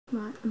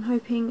Right, I'm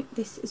hoping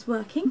this is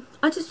working.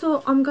 I just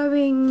thought I'm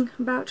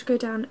about to go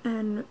down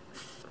and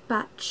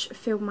batch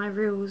film my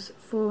reels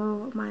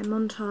for my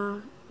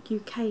Montar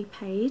UK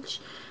page,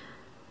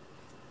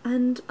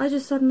 and I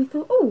just suddenly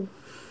thought, oh,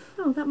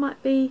 that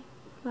might be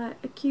like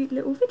a cute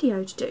little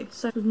video to do.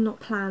 So it was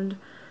not planned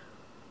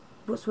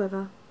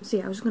whatsoever. So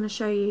yeah, I was going to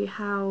show you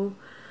how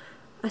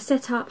I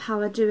set up, how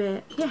I do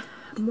it, yeah,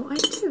 and what I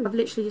do. I've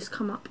literally just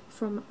come up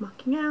from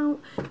mucking out.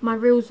 My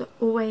reels are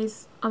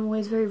always, I'm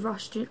always very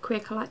rushed and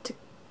quick. I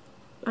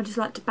just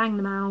like to bang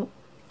them out,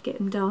 get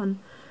them done.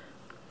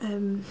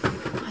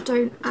 I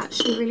don't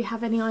actually really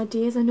have any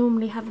ideas. I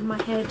normally have in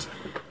my head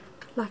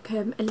like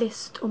a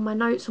list on my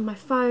notes on my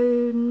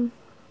phone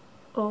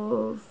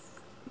of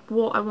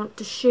what I want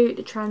to shoot,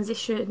 the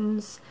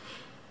transitions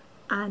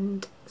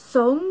and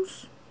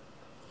songs,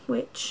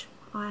 which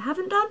I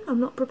haven't done. I'm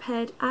not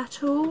prepared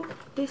at all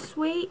this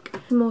week.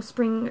 More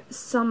spring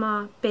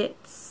summer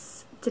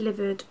bits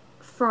delivered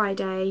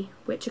Friday,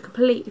 which I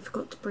completely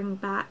forgot to bring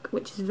back,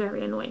 which is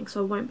very annoying,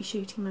 so I won't be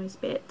shooting those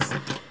bits.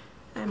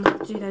 I'll have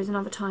to do those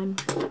another time.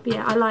 But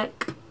yeah, I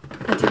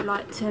do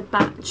like to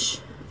batch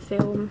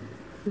film,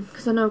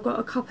 because I know I've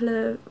got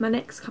my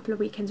next couple of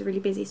weekends are really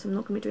busy, so I'm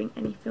not going to be doing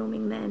any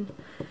filming then,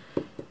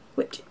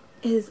 which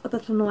is a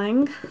bit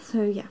annoying.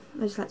 So yeah,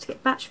 I just like to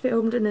get batch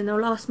filmed, and then they'll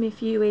last me a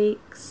few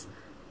weeks,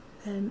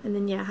 and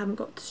then yeah, I haven't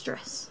got to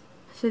stress.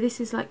 So this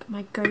is like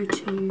my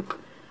go-to.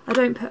 I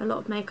don't put a lot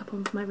of makeup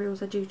on for my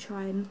reels. I do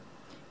try and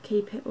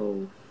keep it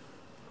all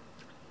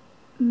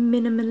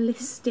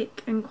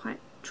minimalistic and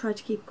try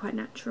to keep it quite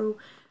natural.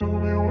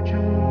 Brow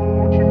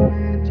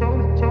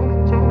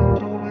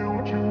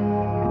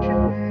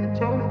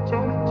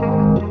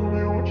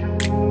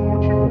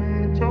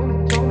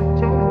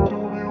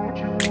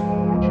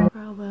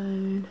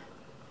bone,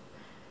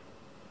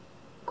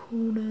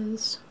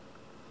 corners.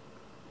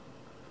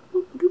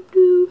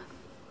 Boop-a-doop-doo.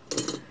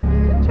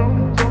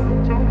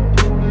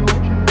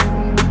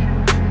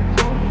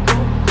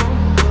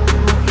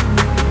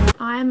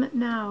 I'm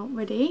now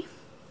ready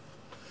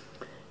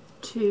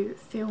to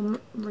film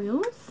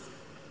reels.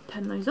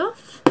 Turn those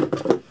off.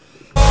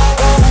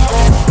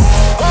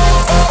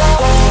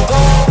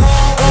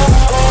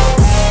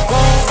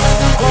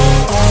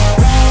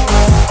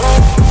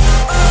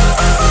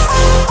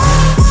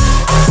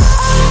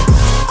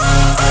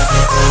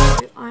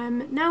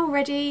 I'm now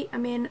ready.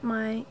 I'm in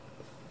my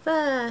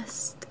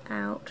first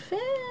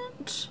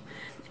outfit.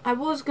 I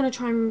was going to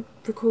try and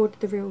record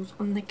the reels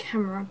on the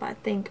camera, but I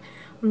think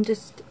I'm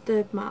just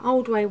my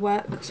old way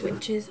works,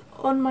 which is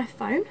on my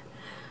phone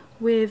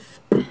with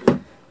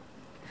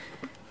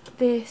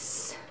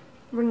this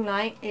ring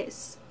light.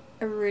 It's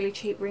a really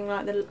cheap ring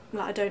light.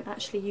 I don't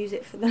actually use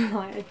it for the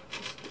light.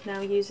 I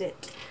now use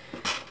it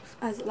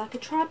as like a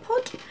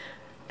tripod.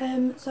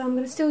 So I'm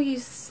going to still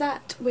use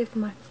that with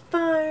my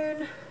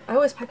phone. I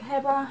always pack a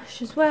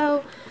hairbrush as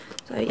well.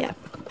 So yeah,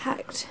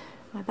 packed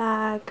my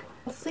bag.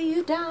 I'll see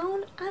you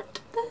down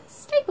at the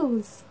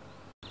stables.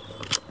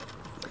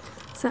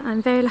 So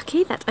I'm very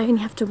lucky that I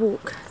only have to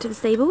walk to the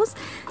stables.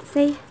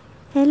 Say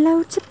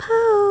hello to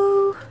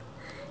Poe.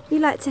 You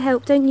like to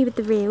help, don't you, with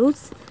the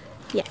reels?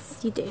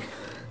 Yes, you do.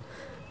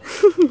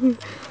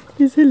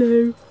 Yes,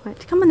 hello.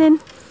 Right, come on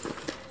in.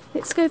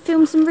 Let's go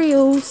film some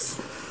reels.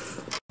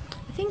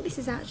 I think this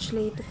is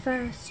actually the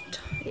first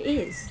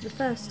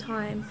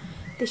time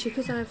this year,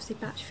 because I obviously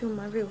batch filmed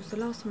my reels. The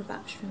last time I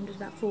batch filmed was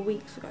about 4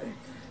 weeks ago,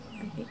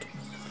 and it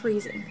was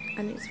freezing,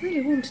 and it's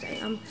really warm today.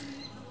 I'm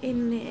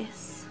in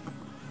this,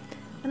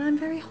 and I'm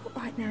very hot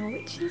right now,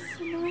 which is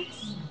a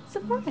nice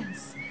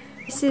surprise.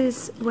 This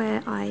is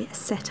where I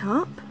set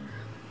up.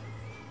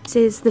 This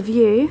is the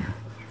view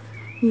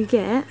you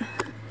get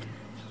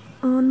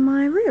on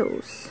my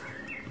reels.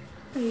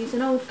 I use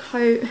an old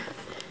coat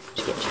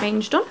to get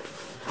changed on.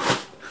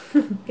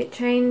 Get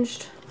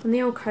changed on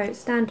the old coat,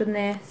 stand on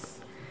this,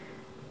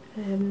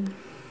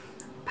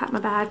 pack my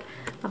bag.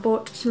 I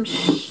bought some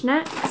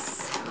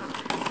snacks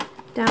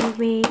down with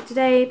me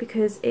today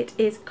because it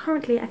is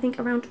currently, I think,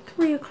 around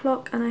 3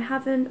 o'clock, and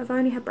I've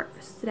only had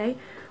breakfast today.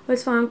 I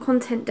always find on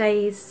content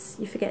days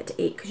you forget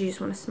to eat because you just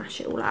want to smash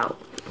it all out,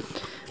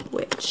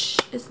 which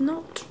is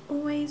not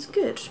always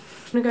good.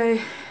 I'm going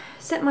to go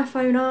set my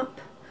phone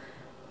up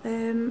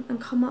and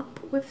come up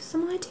with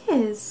some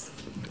ideas.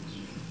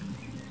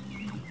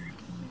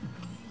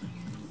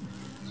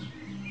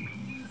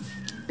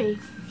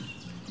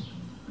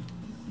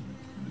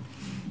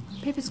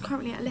 Pippa's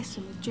currently at a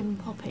lesson with Jim and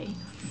Poppy.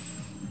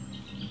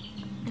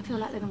 I feel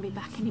like they're going to be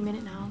back any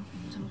minute now,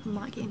 so I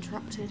might get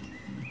interrupted.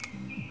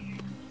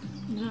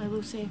 No,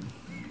 we'll see.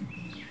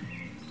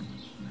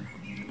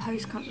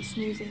 Poe's currently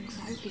snoozing, so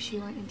hopefully she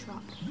won't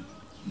interrupt.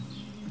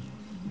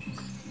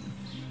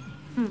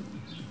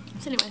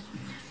 So anyway,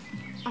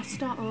 I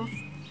start off,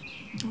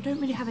 I don't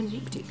really have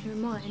anything particular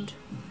in mind.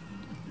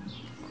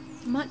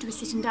 I might do a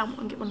sitting down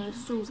and get one of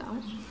those stools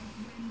out.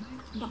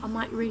 But I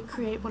might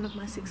recreate one of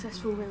my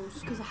successful reels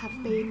because I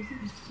have been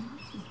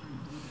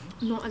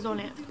not as on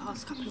it for the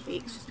past couple of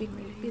weeks, just been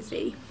really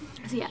busy.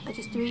 So yeah, I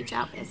just do each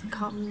outfit as it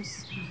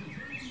comes.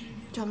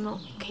 so I'm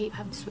not keep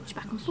having to switch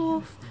back and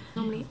forth.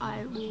 Normally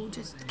I will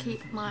just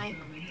keep my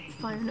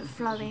phone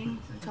flowing,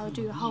 so I'll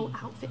do a whole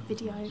outfit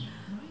video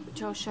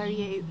which I'll show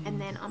you,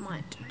 and then I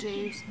might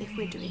do, if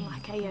we're doing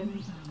like a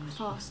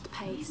fast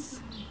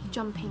pace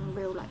jumping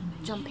reel, like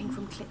jumping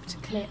from clip to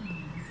clip,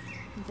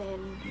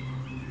 then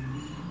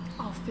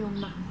I'll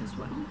film that as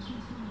well.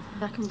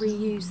 I can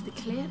reuse the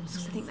clips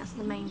because I think that's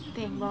the main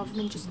thing, rather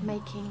than just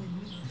making,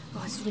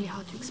 oh, it's really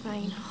hard to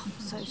explain, oh, I'm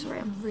so sorry,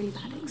 I'm really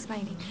bad at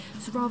explaining.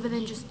 So rather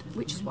than just,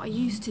 which is what I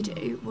used to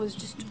do, was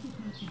just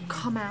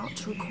come out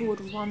to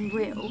record one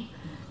reel,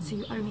 so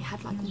you only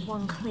had like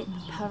one clip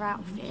per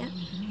outfit.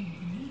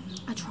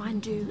 I try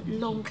and do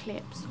long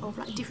clips of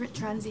like different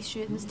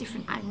transitions,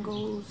 different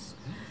angles,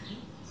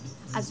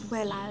 as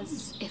well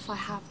as if I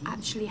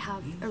actually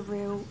have a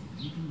reel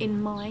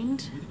in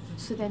mind,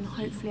 so then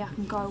hopefully I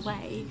can go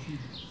away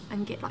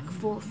and get like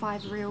 4 or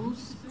 5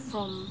 reels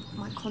from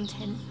my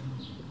content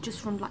just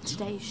from like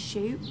today's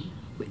shoot,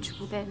 which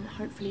will then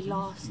hopefully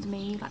last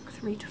me like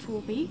 3 to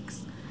 4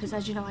 weeks, because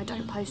as you know I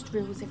don't post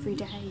reels every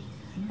day,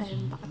 but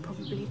I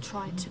probably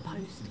try to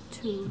post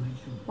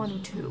 1 or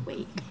 2 a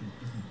week.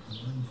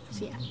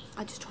 So yeah,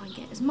 I just try and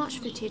get as much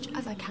footage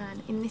as I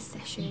can in this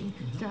session,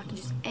 so I can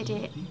just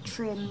edit,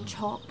 trim,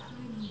 chop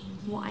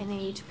what I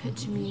need, put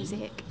to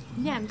music,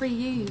 yeah, and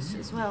reuse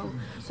as well.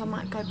 So I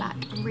might go back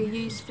and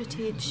reuse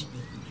footage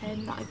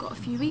that I got a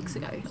few weeks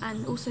ago,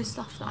 and also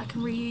stuff that I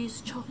can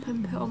reuse, chop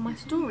and put on my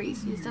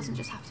stories. It doesn't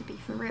just have to be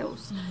for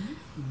reels.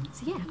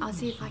 So yeah, I'll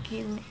see if I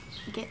can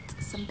get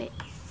some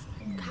bits,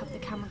 have the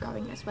camera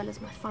going as well as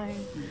my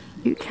phone.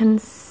 You can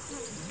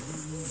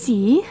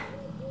see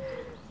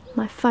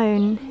my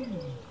phone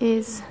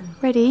is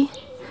ready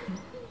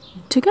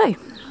to go.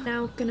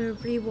 Now I'm gonna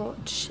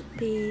rewatch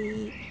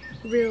the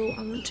reel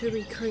I want to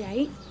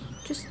recreate,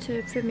 just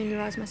to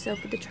familiarise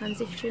myself with the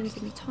transitions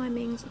and the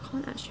timings. I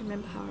can't actually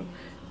remember how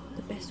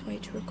the best way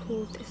to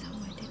record this, how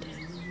I did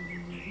it.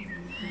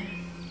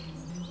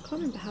 I can't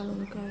remember how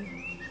long ago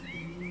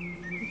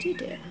I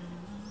did it.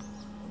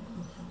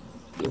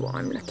 See what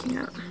I'm looking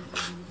at.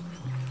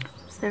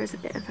 So there is a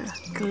bit of a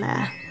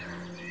glare.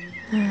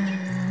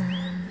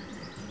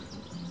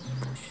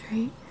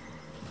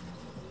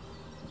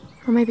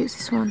 Or maybe it's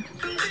this one.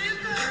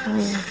 Oh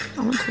yeah,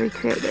 I want to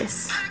recreate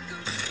this.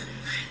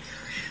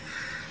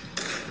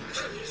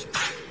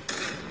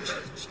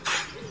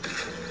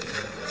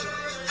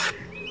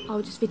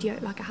 I'll just video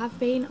it like I have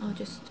been. I'll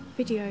just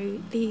video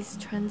these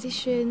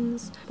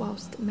transitions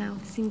whilst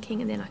mouth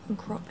syncing, and then I can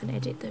crop and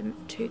edit them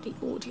to the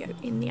audio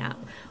in the app.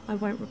 I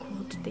won't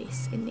record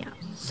this in the app.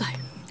 So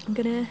I'm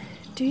gonna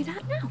do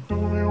that now.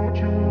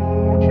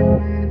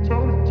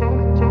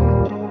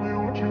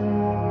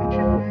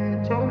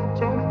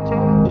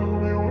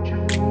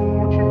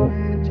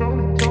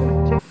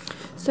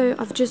 So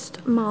I've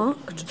just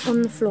marked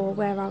on the floor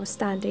where I was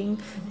standing,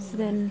 so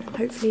then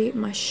hopefully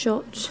my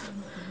shot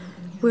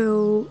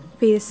will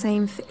be the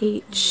same for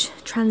each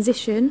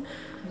transition.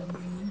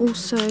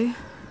 Also, you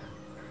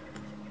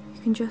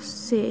can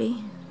just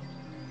see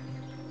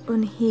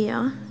on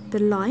here the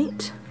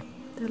light.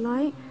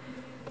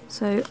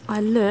 So I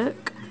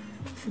look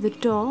for the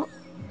dot,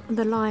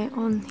 the light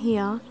on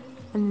here,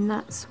 and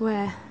that's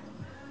where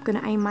I'm going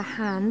to aim my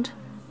hand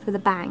for the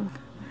bang.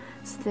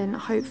 So then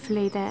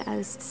hopefully they're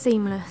as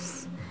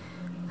seamless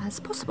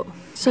as possible.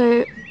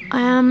 So I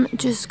am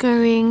just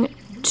going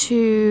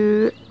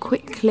to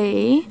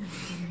quickly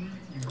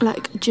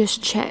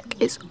just check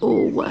it's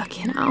all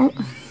working out.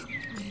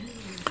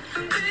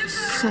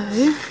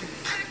 So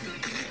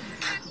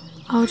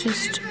I'll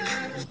just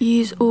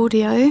use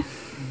audio,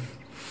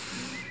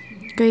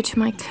 go to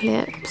my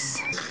clips.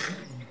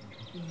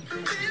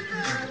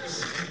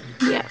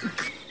 Yeah,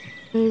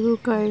 we will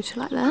go to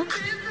like that.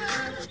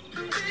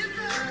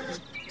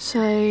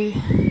 So,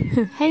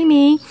 hey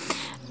me.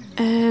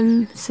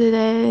 So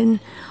then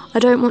I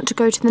don't want to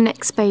go to the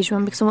next page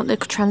one because I want the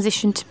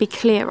transition to be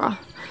clearer.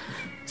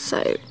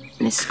 So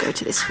let's go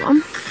to this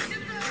one.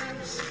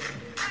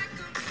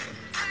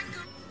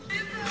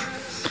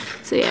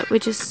 So yeah, we're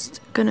just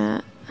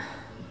gonna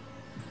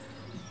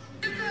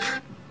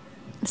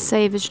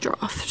save as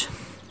draft,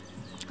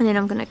 and then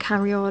I'm gonna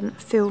carry on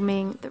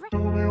filming the rest.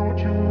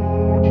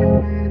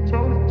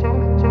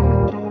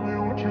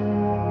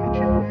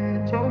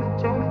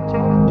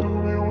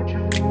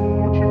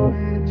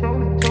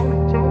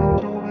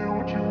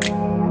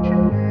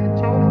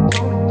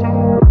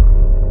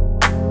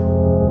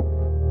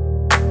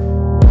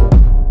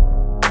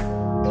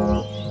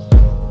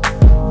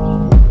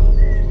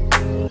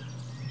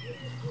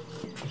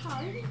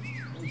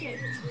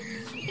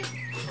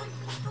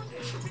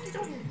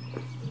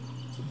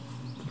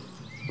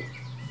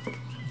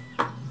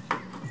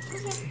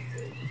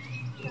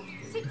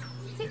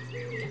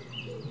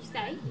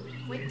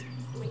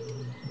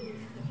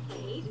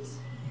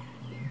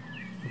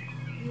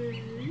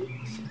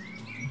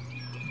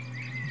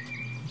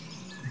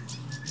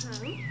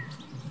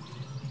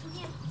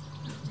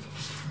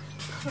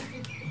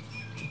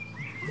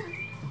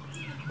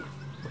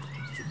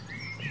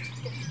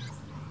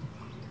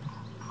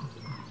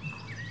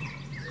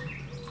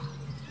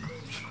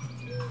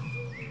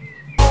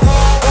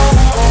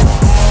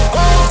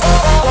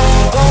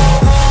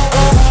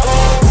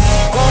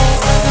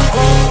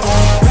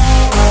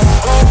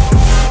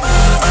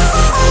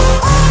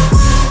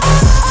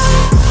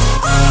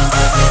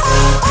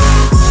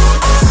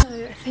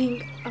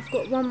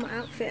 I've got one more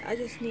outfit I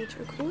just need to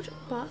record,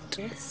 but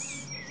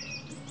this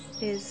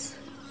is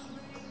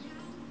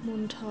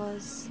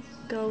Montar's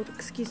gold,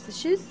 excuse the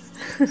shoes.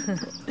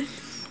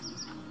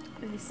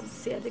 And this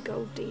is the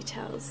gold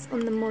details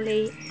on the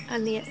Molly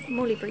and the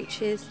Molly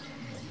breeches,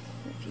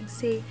 if you can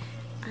see,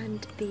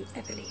 and the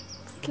Everly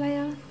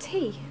Slayer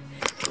tee.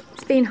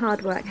 It's been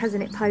hard work,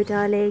 hasn't it, Poe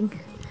darling?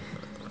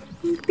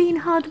 It's been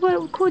hard work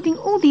recording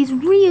all these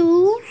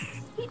reels.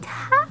 It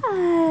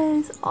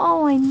has.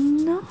 Oh, I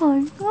know.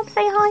 I'll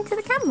say hi to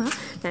the camera.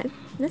 No,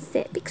 let's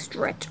sit. Big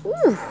stretch.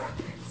 Ooh.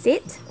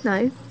 Sit.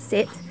 No,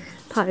 sit.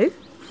 Poe.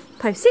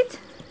 Poe, sit.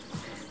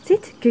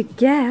 Sit. Good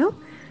girl.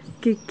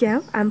 Good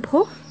girl. And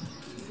paw.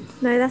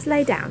 No, that's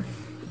lay down.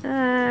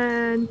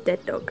 And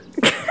dead dog.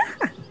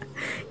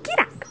 Get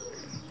up.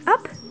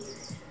 Up.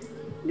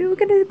 We're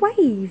going to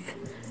wave.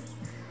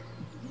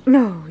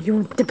 No, you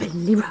want the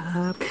belly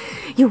rub.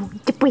 You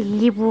want the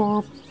belly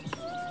rub.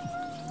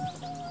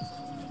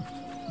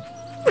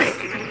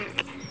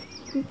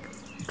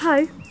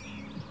 Poe.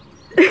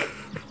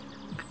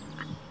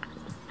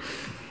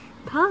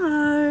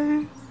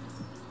 Poe.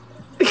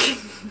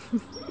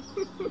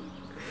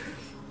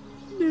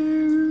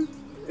 No.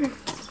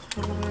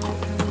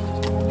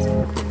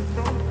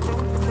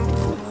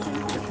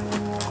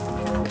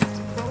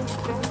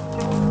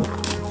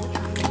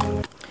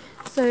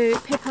 So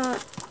Pippa,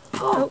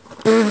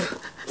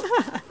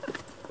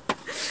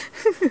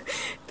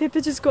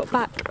 Pippa just got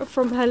back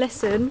from her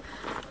lesson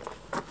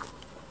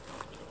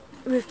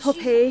with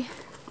Poppy.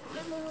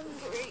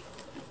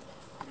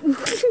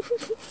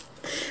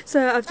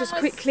 So I've just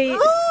quickly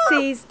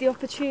seized the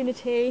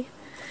opportunity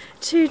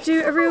to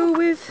do a reel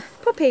with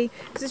Poppy,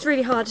 because it's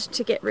really hard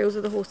to get reels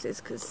of the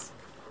horses because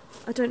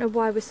I don't know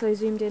why we're so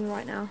zoomed in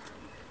right now.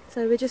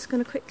 So we're just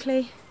going to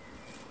quickly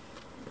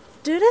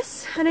do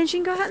this and then she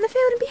can go out in the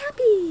field and be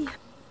happy.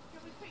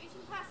 Can we put you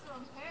some pasta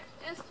on, Pip?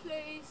 Yes,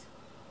 please.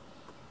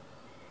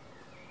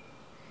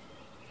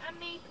 And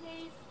me,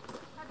 please.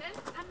 Pardon?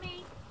 And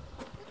me.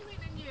 What do you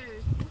mean and you?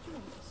 What do you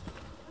want?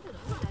 I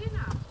don't know. What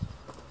dinner?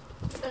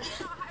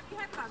 Have you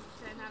had lunch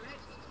then, Alex?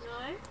 No.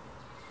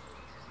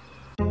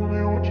 Tell me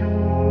what you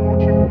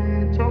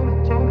need, tell me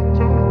what you need,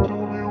 tell me what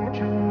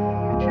you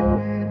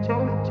need,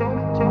 tell me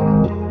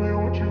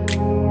what you need.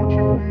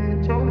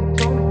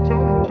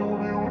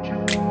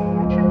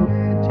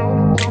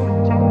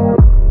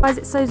 Why is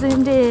it so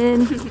zoomed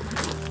in?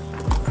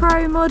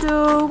 Pro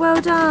model,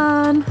 well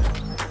done.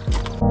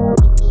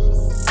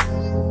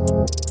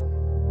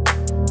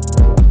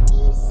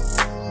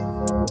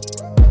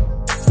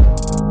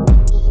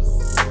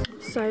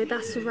 So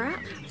that's a wrap.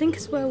 I think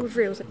as well with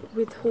reels,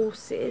 with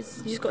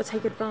horses, you just got to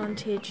take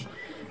advantage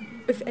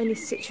of any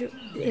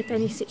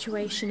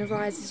situation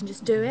arises and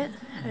just do it.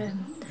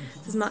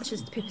 As much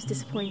as Pippa's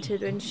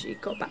disappointed when she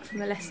got back from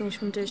the lesson, all she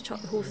wanted to do is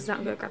chuck the horses out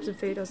and go grab some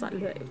food. I was like,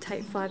 look, it'll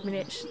take 5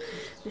 minutes.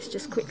 Let's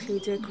just quickly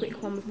do a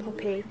quick one with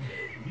Poppy.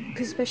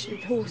 Because especially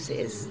with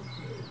horses,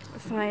 I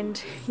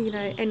find, you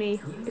know, any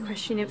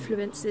equestrian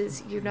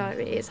influences, you know,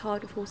 it is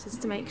hard with horses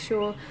to make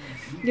sure,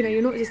 you know,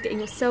 you're not just getting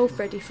yourself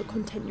ready for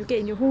content, you're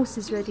getting your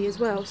horses ready as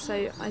well.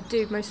 So I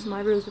do most of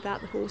my reels without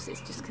the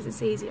horses just because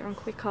it's easier and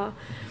quicker.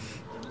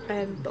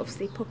 But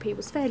obviously Poppy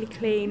was fairly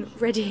clean,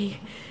 ready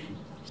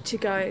to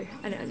go,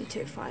 and it only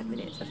took 5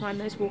 minutes. I find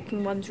those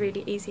walking ones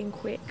really easy and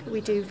quick.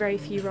 We do very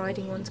few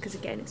riding ones because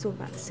again it's all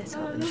about the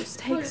setup and it just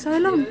takes so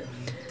long.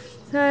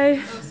 So,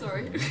 Oh,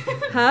 sorry.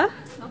 huh?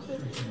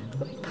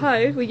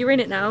 Poe, well you're in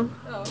it now.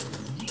 Oh.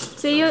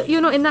 So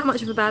you're not in that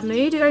much of a bad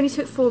mood. It only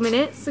took 4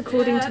 minutes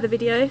according to the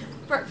video.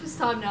 Breakfast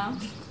time now.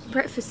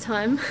 Breakfast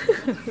time.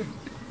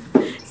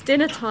 It's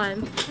dinner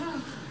time.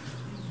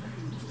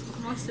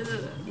 Am I still in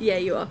it? Yeah,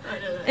 you are. I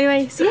know.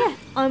 Anyway, so yeah,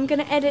 I'm going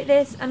to edit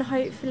this and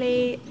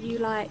hopefully you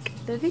like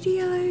the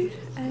video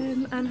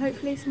and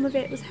hopefully some of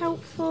it was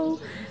helpful.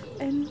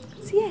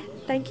 So yeah,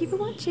 thank you for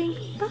watching.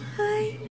 Bye!